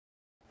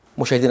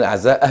مشاهدينا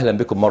الأعزاء، أهلا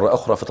بكم مرة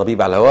أخرى في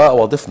طبيب على الهواء،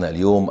 وضيفنا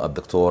اليوم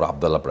الدكتور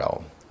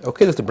براون.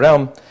 Okay, Dr.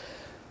 Brown,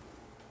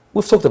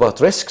 we've talked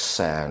about risks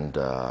and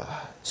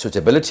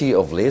suitability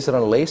of laser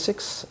and LASIK.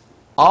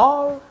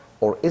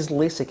 Is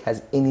LASIK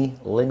has any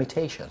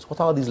limitations? What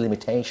are these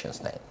limitations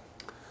then?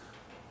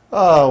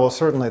 Well,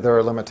 certainly there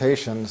are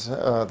limitations.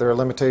 There are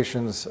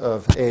limitations of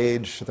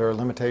age. There are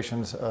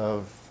limitations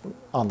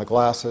on the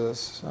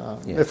glasses.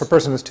 Yes. If a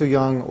person is too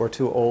young or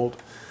too old,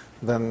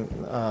 then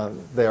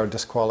they are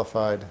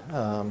disqualified.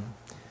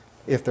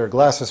 If their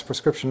glasses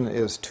prescription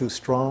is too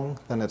strong,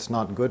 then it's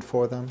not good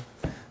for them.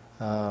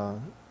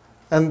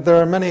 And there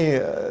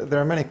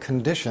are many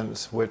conditions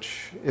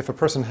which, if a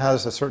person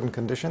has a certain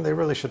condition, they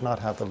really should not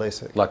have the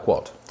LASIK. Like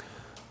what?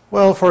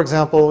 Well, for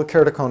example,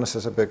 keratoconus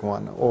is a big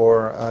one, or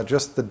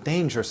just the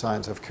danger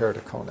signs of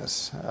keratoconus,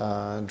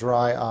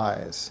 dry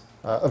eyes.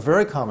 A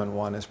very common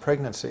one is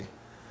pregnancy.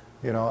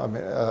 You know, I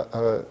mean,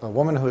 a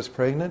woman who is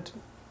pregnant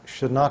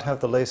should not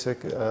have the LASIK.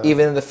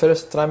 Even in the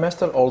first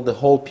trimester or the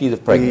whole period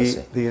of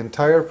pregnancy? The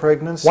entire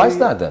pregnancy. Why is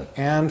that then?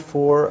 And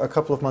for a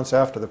couple of months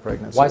after the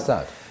pregnancy. Why is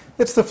that?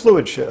 It's the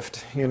fluid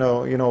shift. You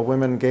know,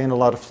 women gain a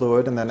lot of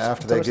fluid, and then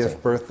after they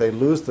give birth, they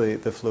lose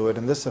the fluid,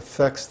 and this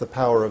affects the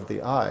power of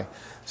the eye.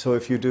 So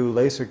if you do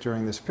LASIK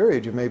during this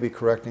period, you may be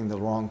correcting the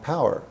wrong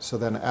power. So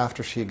then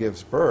after she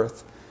gives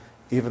birth,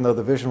 even though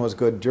the vision was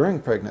good during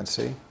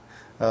pregnancy,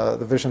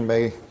 the vision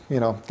may,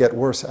 get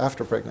worse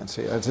after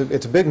pregnancy.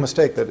 It's a big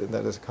mistake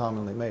that is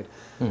commonly made.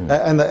 Mm-hmm.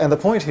 And the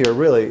point here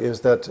really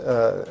is that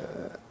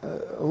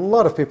a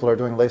lot of people are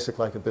doing LASIK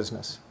like a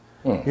business.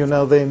 Mm. You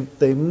know,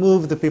 they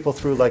move the people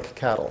through like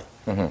cattle,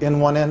 mm-hmm.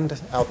 in one end,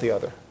 out the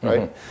other,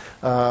 right?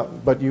 Mm-hmm.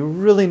 But you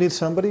really need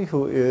somebody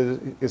who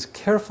is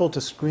careful to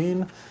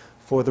screen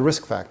for the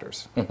risk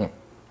factors, mm-hmm.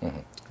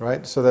 Mm-hmm.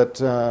 right? So that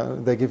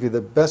they give you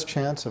the best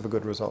chance of a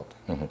good result.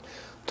 Mm-hmm.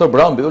 دكتور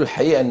براون بيقول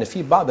الحقيقه ان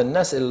في بعض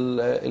الناس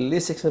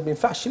الليسك ما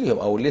بينفعش ليهم،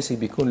 او الليسك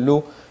بيكون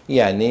له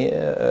يعني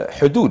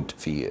حدود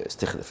في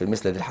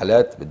مثل هذه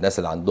الحالات، بالناس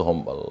اللي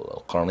عندهم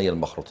القرنيه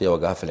المخروطيه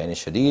وجفاف العين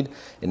الشديد،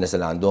 الناس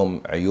اللي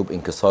عندهم عيوب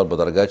انكسار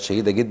بدرجات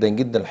شديده جدا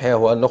جدا. الحقيقه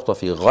هو النقطه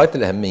في غايه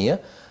الاهميه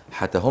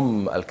حتى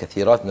هم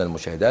الكثيرات من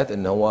المشاهدات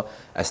ان هو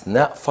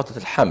اثناء فتره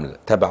الحمل،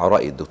 تبع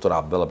راي الدكتور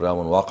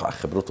براون واقع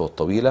خبرته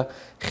الطويله،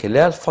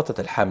 خلال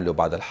فتره الحمل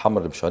وبعد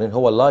الحمل بشهرين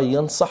هو لا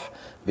ينصح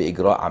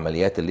باجراء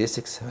عمليات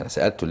الليسكس. انا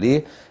سالته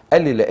ليه؟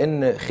 قال لي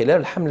لان خلال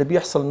الحمل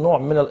بيحصل نوع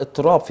من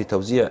الاضطراب في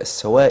توزيع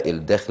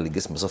السوائل داخل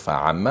الجسم بصفه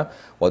عامه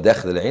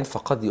وداخل العين،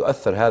 فقد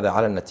يؤثر هذا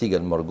على النتيجه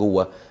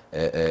المرجوه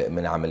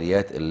من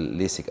عمليات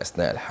الليسك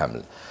اثناء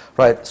الحمل.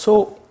 Right, so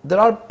there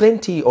are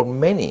plenty or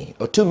many,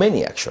 or too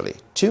many actually,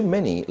 too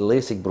many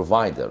LASIK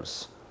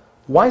providers.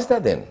 Why is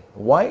that then?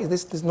 Why is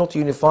this not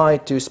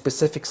unified to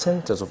specific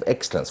centers of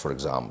excellence, for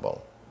example?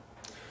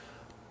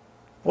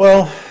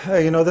 Well,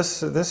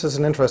 this is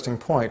an interesting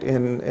point.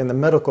 In the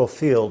medical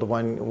field,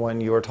 when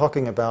you are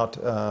talking about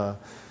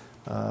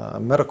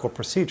medical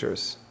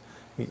procedures,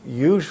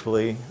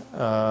 usually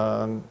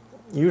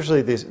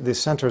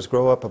these centers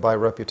grow up by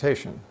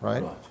reputation,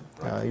 right?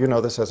 You know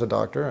this as a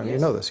doctor, and yes. You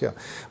know this, yeah.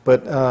 But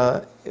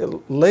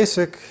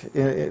LASIK,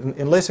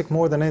 in LASIK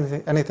more than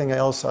anything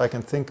else I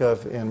can think of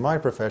in my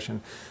profession,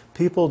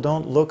 people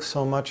don't look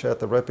so much at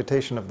the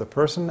reputation of the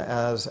person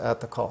as at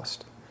the cost.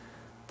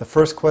 The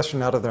first question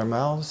out of their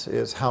mouths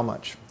is how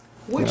much.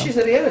 Which is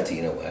a reality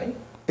in a way.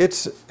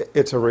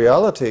 It's a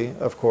reality,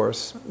 of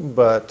course,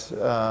 but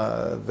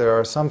there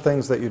are some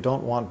things that you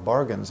don't want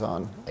bargains on.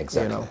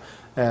 Exactly.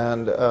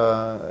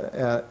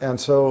 And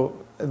so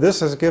this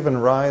has given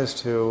rise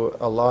to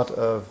a lot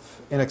of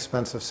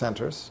inexpensive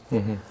centers.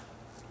 Mm-hmm.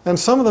 And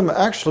some of them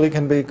actually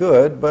can be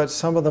good, but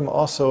some of them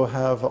also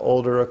have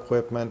older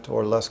equipment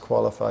or less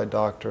qualified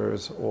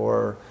doctors,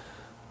 or,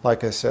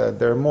 like I said,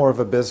 they're more of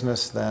a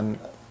business than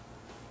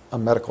a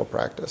medical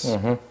practice.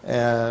 Mm-hmm.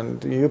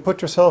 And you put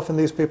yourself in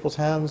these people's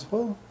hands,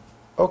 well,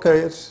 okay,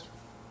 it's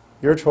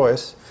your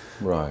choice.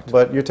 Right.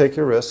 But you take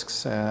your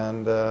risks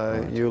and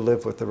you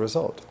live with the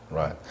result.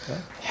 Right.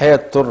 الحقيقة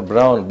دكتور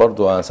براون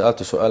برضو أنا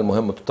سألته سؤال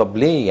مهم، طب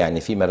ليه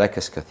يعني في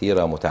مراكز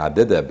كثيرة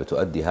متعددة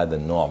بتؤدي هذا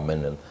النوع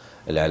من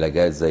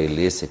العلاجات زي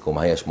الليسك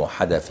وما هيش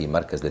موحدة في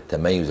مركز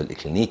للتميز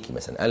الإكلينيكي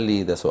مثلا؟ قال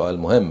لي ده سؤال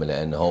مهم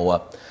لأن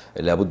هو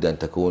لابد أن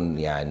تكون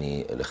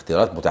يعني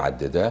الاختيارات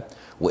متعددة،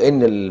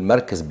 وإن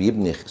المركز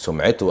بيبني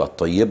سمعته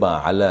الطيبة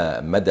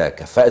على مدى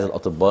كفاءة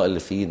الأطباء اللي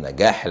فيه،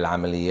 نجاح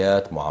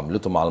العمليات،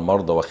 معاملته مع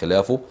المرضى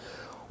وخلافه.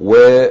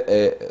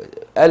 وقال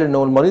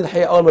انه المريض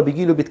الحقيقه اول ما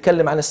بيجي له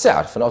بيتكلم عن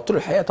السعر، فانا قلت له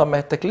الحقيقه طب ما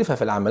هي التكلفه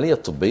في العمليه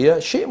الطبيه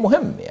شيء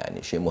مهم،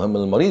 يعني شيء مهم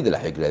للمريض اللي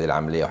هيجري هذه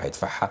العمليه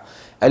وهيدفعها.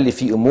 قال لي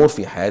في امور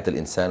في حياه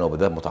الانسان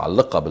وبالذات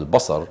متعلقه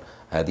بالبصر،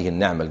 هذه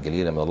النعمه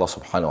الجليله من الله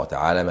سبحانه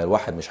وتعالى ما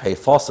الواحد مش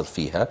هيفاصل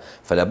فيها،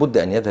 فلا بد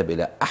ان يذهب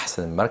الى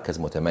احسن مركز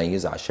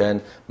متميز عشان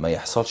ما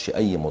يحصلش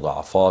اي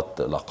مضاعفات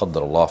لا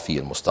قدر الله في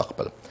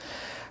المستقبل.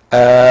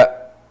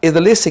 Is the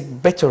LASIK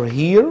better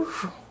here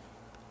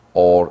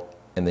or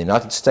in the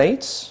United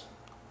States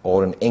or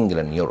in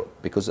England and Europe?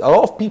 Because a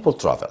lot of people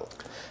travel.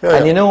 Yeah,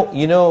 and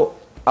you know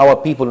our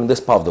people in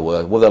this part of the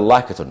world, whether they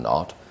like it or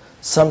not,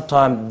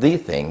 sometimes they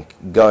think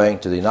going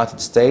to the United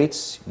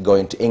States,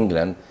 going to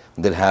England,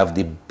 they'll have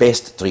the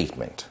best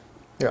treatment.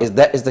 Yeah.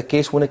 Is the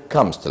case when it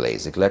comes to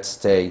LASIK? Let's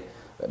stay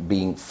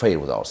being fair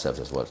with ourselves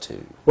as well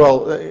too. Well,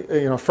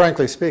 you know,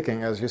 frankly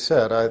speaking, as you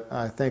said,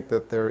 I think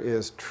that there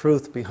is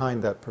truth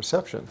behind that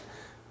perception.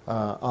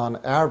 On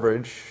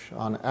average,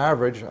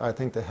 I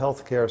think the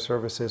healthcare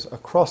services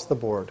across the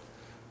board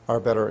are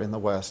better in the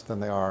West than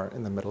they are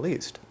in the Middle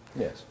East.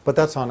 Yes. But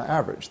that's on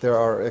average. There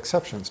are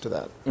exceptions to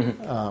that.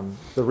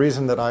 The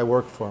reason that I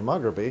work for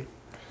Magrabi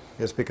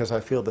is because I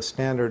feel the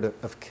standard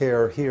of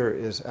care here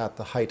is at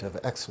the height of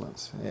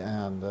excellence,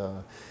 and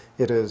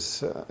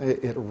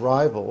it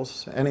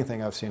rivals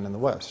anything I've seen in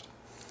the West.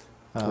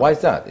 Why is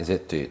that? Is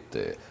it the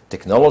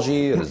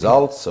technology,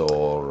 results,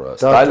 or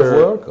style of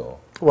work? Or?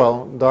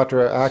 Well,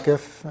 Dr.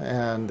 Akif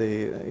and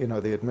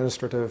the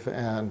administrative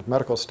and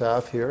medical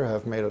staff here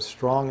have made a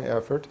strong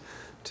effort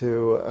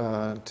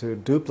to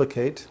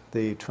duplicate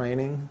the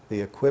training,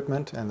 the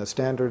equipment, and the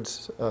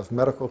standards of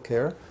medical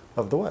care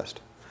of the West.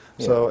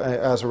 Yeah. So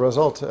as a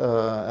result,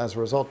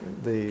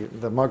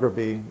 the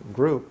Magrabi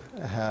group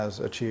has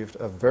achieved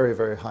a very,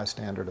 very high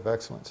standard of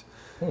excellence.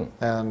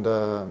 And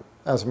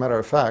as a matter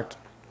of fact,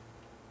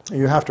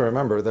 you have to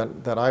remember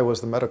that I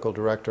was the medical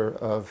director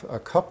of a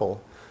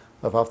couple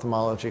of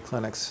ophthalmology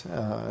clinics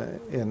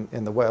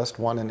in the West,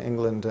 one in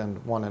England and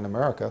one in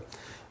America,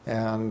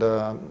 and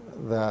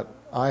that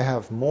I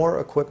have more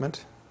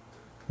equipment,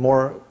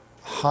 more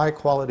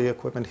high-quality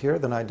equipment here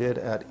than I did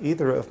at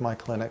either of my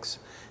clinics,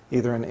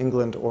 either in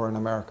England or in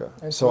America.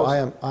 So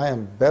I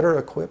am better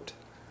equipped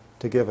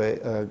to give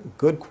a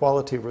good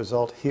quality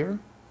result here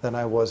than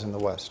I was in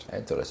the West.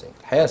 Interesting.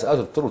 الحقيقة سألت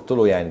الدكتور قلت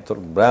له يعني دكتور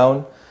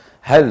براون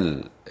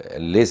هل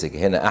الليزك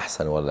هنا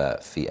أحسن ولا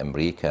في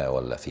أمريكا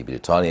ولا في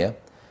بريطانيا؟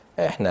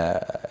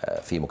 احنا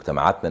في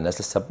مجتمعاتنا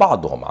الناس لسه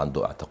بعضهم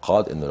عنده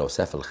اعتقاد انه لو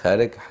سافر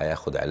الخارج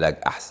هياخد علاج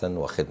احسن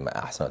وخدمه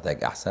احسن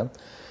ونتائج احسن.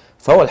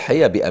 فهو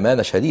الحقيقه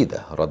بامانه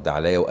شديده رد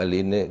علي وقال لي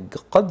ان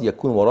قد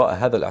يكون وراء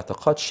هذا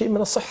الاعتقاد شيء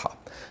من الصحه.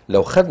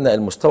 لو خدنا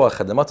المستوى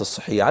الخدمات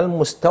الصحيه على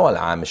المستوى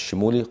العام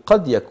الشمولي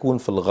قد يكون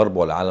في الغرب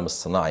والعالم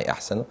الصناعي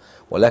احسن،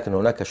 ولكن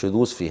هناك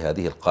شذوذ في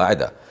هذه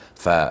القاعده.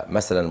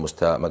 فمثلا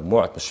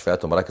مجموعه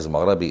مستشفيات ومراكز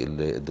مغربي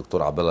اللي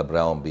الدكتور عبد الله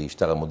براون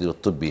بيشتغل مدير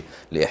الطبي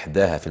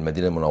لاحداها في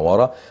المدينه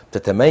المنوره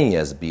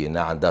بتتميز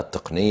بانها عندها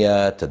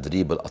التقنيه،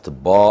 تدريب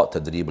الاطباء،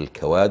 تدريب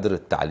الكوادر،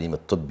 التعليم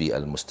الطبي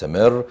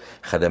المستمر،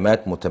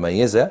 خدمات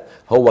متميزه.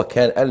 هو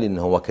كان قال لي ان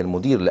هو كان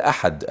مدير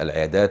لاحد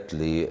العيادات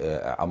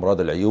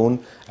لامراض العيون،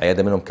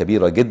 عياده منهم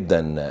كبيره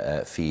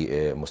جدا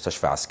في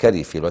مستشفى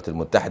عسكري في الولايات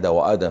المتحده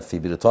وايضا في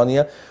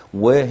بريطانيا،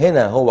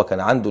 وهنا هو كان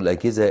عنده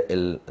الاجهزه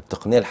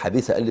التقنيه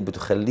الحديثه اللي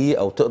بتخليه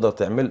او تقدر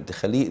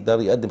تخليه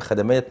يقدر يقدم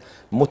خدمات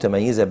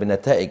متميزه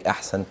بنتائج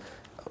احسن.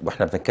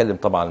 واحنا بنتكلم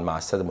طبعا مع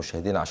الساده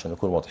المشاهدين عشان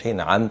نكون واضحين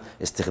عن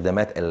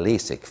استخدامات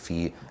الليسك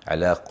في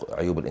علاج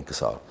عيوب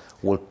الانكسار.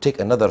 We'll take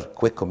another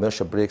quick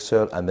commercial break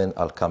sir and then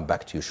I'll come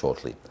back to you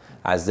shortly.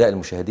 اعزائي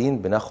المشاهدين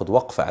بناخد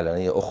وقفه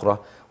اعلانيه اخرى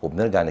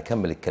وبنرجع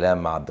نكمل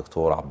الكلام مع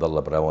الدكتور عبد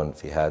الله براون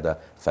في هذا،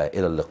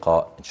 فالى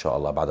اللقاء ان شاء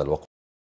الله بعد الوقت.